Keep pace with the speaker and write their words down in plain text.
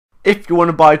If you want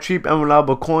to buy cheap and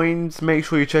reliable coins, make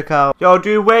sure you check out. Yo,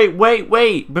 dude,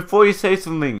 wait, before you say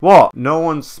something. What? No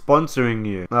one's sponsoring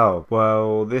you. Oh,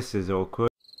 well, this is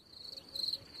awkward.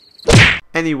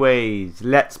 Anyways,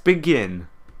 let's begin.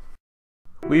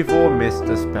 We've all missed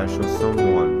a special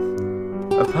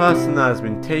someone. A person that has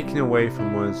been taken away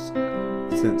from us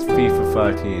since FIFA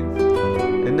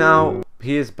 13. And now,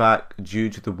 he is back due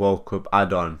to the World Cup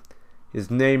add-on. His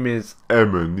name is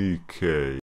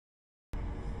Emenike.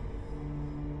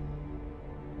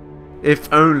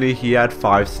 If only he had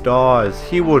 5 stars,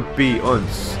 he would be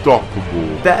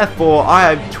unstoppable. Therefore,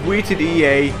 I have tweeted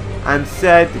EA and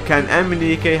said, can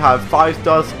Emenike have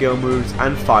 5-star skill moves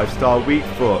and 5-star weak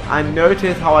foot? And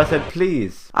notice how I said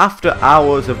please. After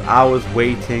hours of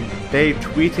waiting, they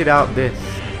tweeted out this.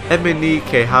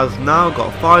 Emenike has now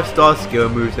got 5-star skill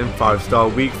moves and 5-star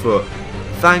weak foot,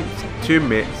 thanks to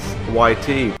Mitts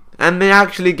YT. And they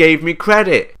actually gave me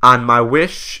credit, and my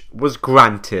wish was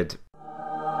granted.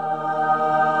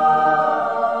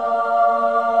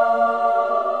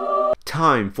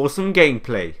 Time for some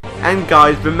gameplay. And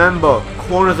guys, remember,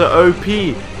 corners are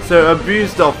OP, so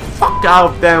abuse the fuck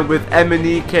out of them with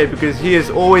Emenike, because he is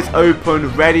always open,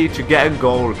 ready to get a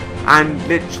goal, and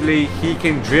literally he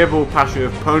can dribble past your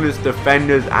opponent's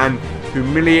defenders and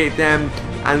humiliate them.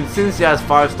 And since he has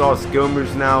 5-star skill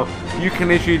moves now, you can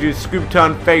literally do scoop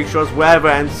turn, fake shots, wherever,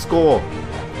 and score.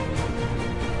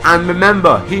 And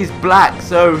remember, he's black,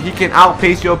 so he can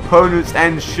outpace your opponents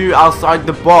and shoot outside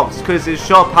the box because his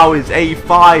shot power is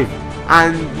 85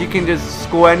 and you can just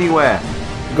score anywhere.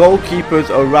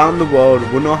 Goalkeepers around the world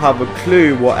will not have a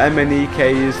clue what Emenike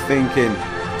is thinking.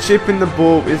 Chipping the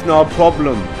ball is not a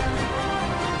problem.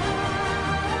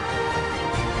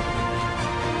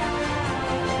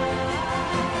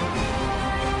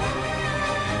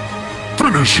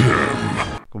 Finish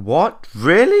him! What?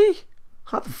 Really?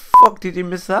 How the fuck did you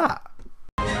miss that?